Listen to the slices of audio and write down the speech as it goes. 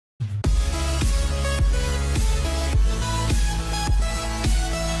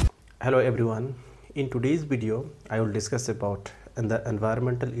Hello everyone. In today's video, I will discuss about the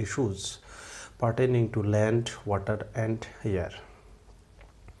environmental issues pertaining to land, water and air.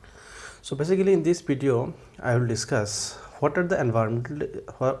 So basically in this video, I will discuss what are the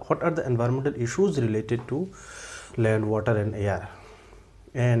environmental issues related to land, water and air,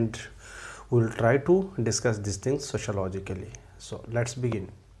 and we will try to discuss these things sociologically. So let's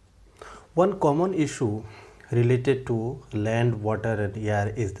begin. One common issue related to land, water and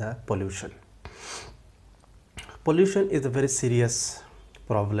air is the pollution. Pollution is a very serious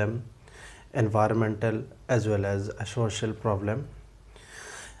problem, environmental as well as a social problem,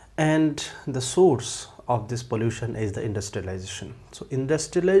 and the source of this pollution is the industrialization. So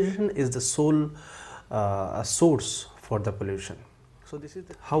industrialization is the sole source for the pollution. So this is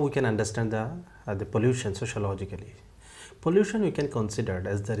how we can understand the pollution sociologically. Pollution we can consider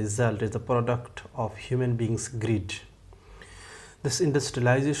as the result, is the product of human beings' greed. This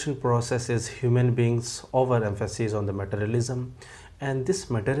industrialization process is human beings' overemphasis on the materialism, and this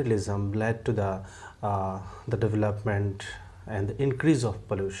materialism led to the development and the increase of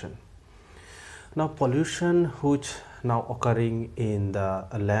pollution. Now pollution which now occurring in the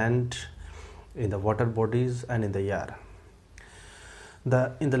land, in the water bodies and in the air.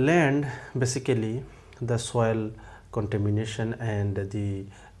 In the land, basically the soil contamination and the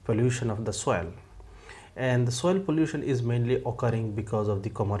pollution of the soil, and the soil pollution is mainly occurring because of the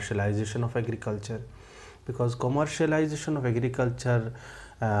commercialization of agriculture, because commercialization of agriculture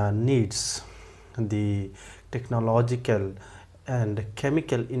needs the technological and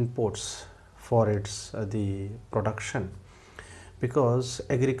chemical inputs for its the production, because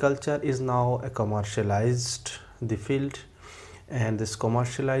agriculture is now a commercialized the field, and this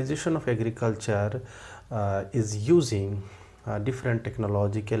commercialization of agriculture is using different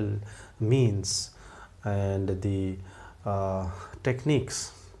technological means and the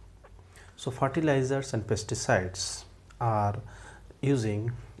techniques. So fertilizers and pesticides are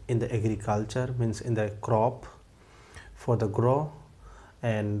using in the agriculture, means in the crop, for the grow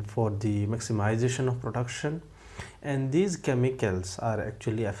and for the maximization of production, and these chemicals are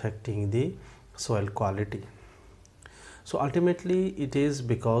actually affecting the soil quality. So ultimately it is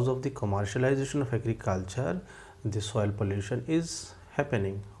because of the commercialization of agriculture the soil pollution is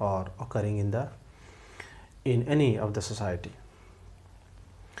happening or occurring in any of the society.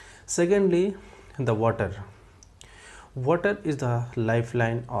 Secondly, the water. Water is the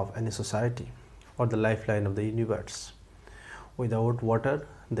lifeline of any society or the lifeline of the universe. Without water,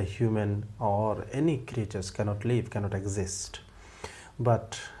 the human or any creatures cannot live, cannot exist.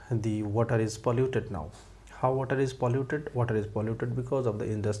 But the water is polluted now. How water is polluted? Water is polluted because of the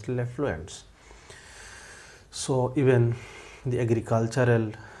industrial effluents. So even the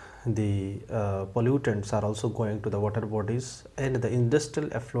agricultural pollutants are also going to the water bodies, and the industrial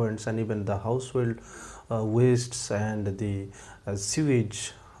effluents and even the household wastes and the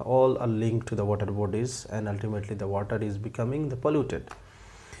sewage all are linked to the water bodies, and ultimately the water is becoming the polluted,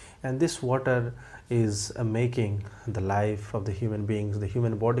 and this water is making the life of the human beings. The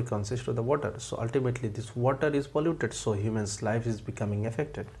human body consists of the water, so ultimately this water is polluted, so humans life is becoming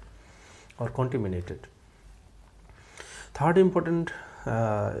affected or contaminated. Third important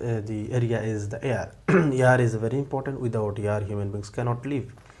the area is the air. Air is very important. Without air human beings cannot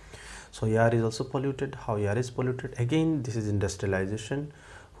live, so air is also polluted. How air is polluted? Again, this is industrialization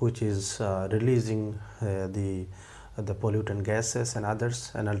which is releasing the pollutant gases and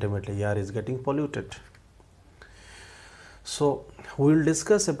others, and ultimately air is getting polluted. So we will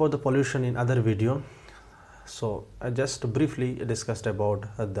discuss about the pollution in other video. So I just briefly discussed about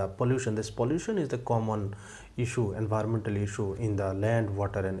the pollution. This pollution is the common issue, environmental issue in the land,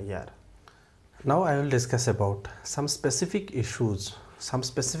 water and air. Now I will discuss about some specific issues, some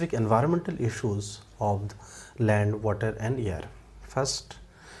specific environmental issues of land, water and air. First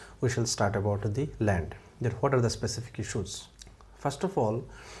we shall start about the land. Then what are the specific issues? First of all,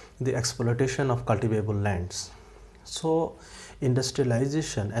 the exploitation of cultivable lands. So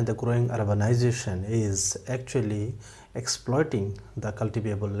industrialization and the growing urbanization is actually exploiting the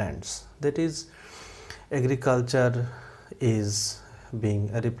cultivable lands. That is, agriculture is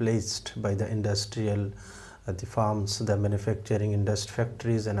being replaced by the industrial the farms, the manufacturing industry,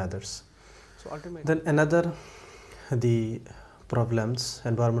 factories and others. So ultimately, then another the problems,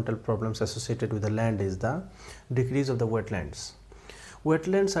 environmental problems associated with the land is the decrease of the wetlands.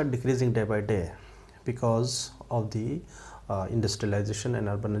 Wetlands are decreasing day by day because of the industrialization and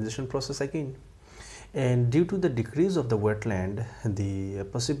urbanization process again, and due to the decrease of the wetland, the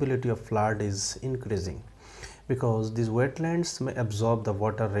possibility of flood is increasing, because these wetlands may absorb the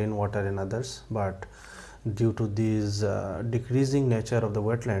water, rainwater and others, but due to these decreasing nature of the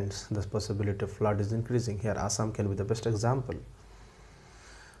wetlands, the possibility of flood is increasing. Here Assam can be the best example.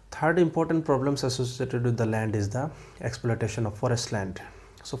 Third important problems associated with the land is the exploitation of forest land.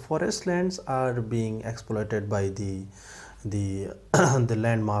 So forest lands are being exploited by the the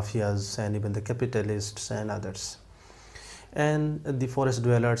land mafias and even the capitalists and others, and the forest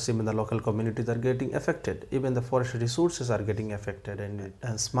dwellers, even the local communities, are getting affected. Even the forest resources are getting affected,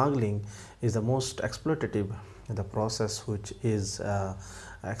 and smuggling is the most exploitative the process which is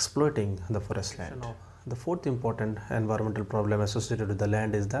exploiting the forest land. The fourth important environmental problem associated with the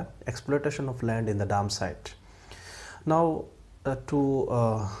land is the exploitation of land in the dam site. Now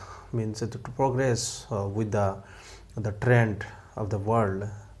to progress with the trend of the world,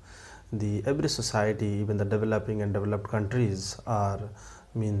 the every society, even the developing and developed countries, are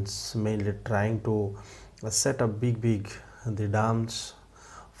mainly trying to set up big the dams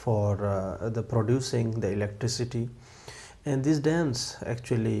for the producing the electricity, and these dams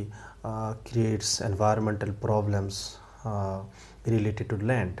actually creates environmental problems related to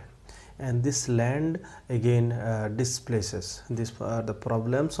land, and this land again displaces the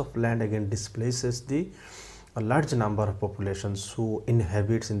problems of land again displaces a large number of populations who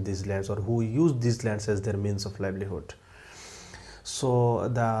inhabits in these lands or who use these lands as their means of livelihood. So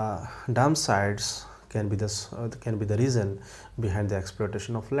the dam sites can be the reason behind the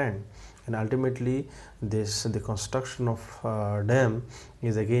exploitation of land, and ultimately the construction of dam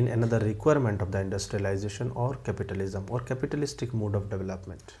is again another requirement of the industrialization or capitalism or capitalistic mode of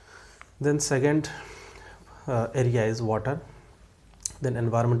development. Then second area is water. Then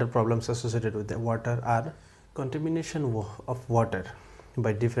environmental problems associated with the water are contamination of water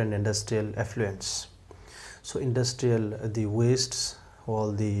by different industrial effluents. So industrial the wastes,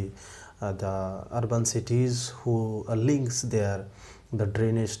 all the urban cities who links the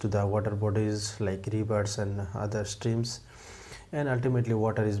drainage to the water bodies like rivers and other streams, and ultimately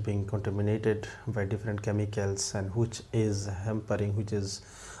water is being contaminated by different chemicals, and which is hampering, which is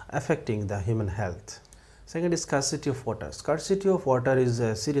affecting the human health. Second is scarcity of water. Scarcity of water is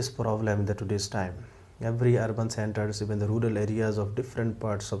a serious problem in the today's time. Every urban centers, even the rural areas of different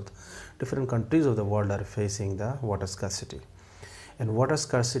parts of different countries of the world are facing the water scarcity, and water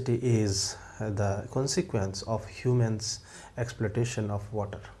scarcity is the consequence of humans exploitation of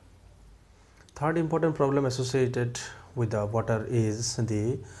water. Third important problem associated with the water is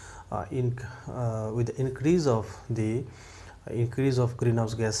the with the increase of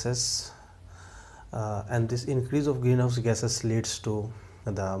greenhouse gases, and this increase of greenhouse gases leads to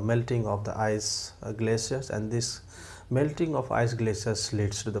the melting of the ice glaciers, and this melting of ice glaciers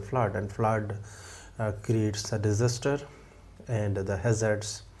leads to the flood, and flood creates a disaster and the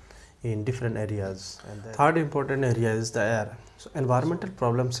hazards in different areas. And the third important area is the air. So environmental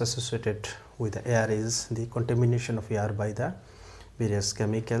problems associated with the air is the contamination of air by the various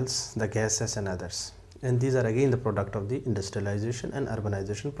chemicals, the gases and others, and these are again the product of the industrialization and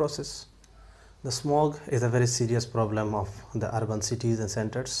urbanization process. The smog is a very serious problem of the urban cities and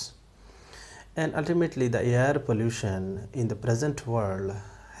centers, and ultimately the air pollution in the present world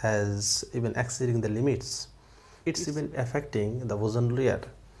has even exceeding the limits. It's even affecting the ozone layer,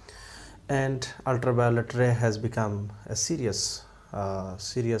 and ultraviolet ray has become a serious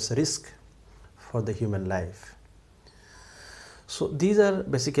risk for the human life. So these are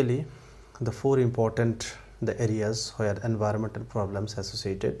basically the four important areas where environmental problems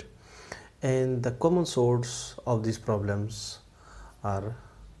associated, and the common source of these problems are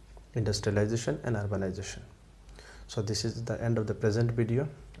industrialization and urbanization. So this is the end of the present video.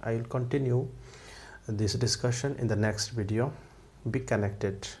 I will continue this discussion in the next video. Be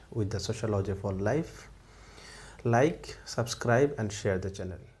connected with the Sociology for Life. Like, subscribe and share the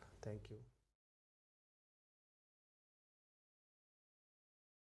channel.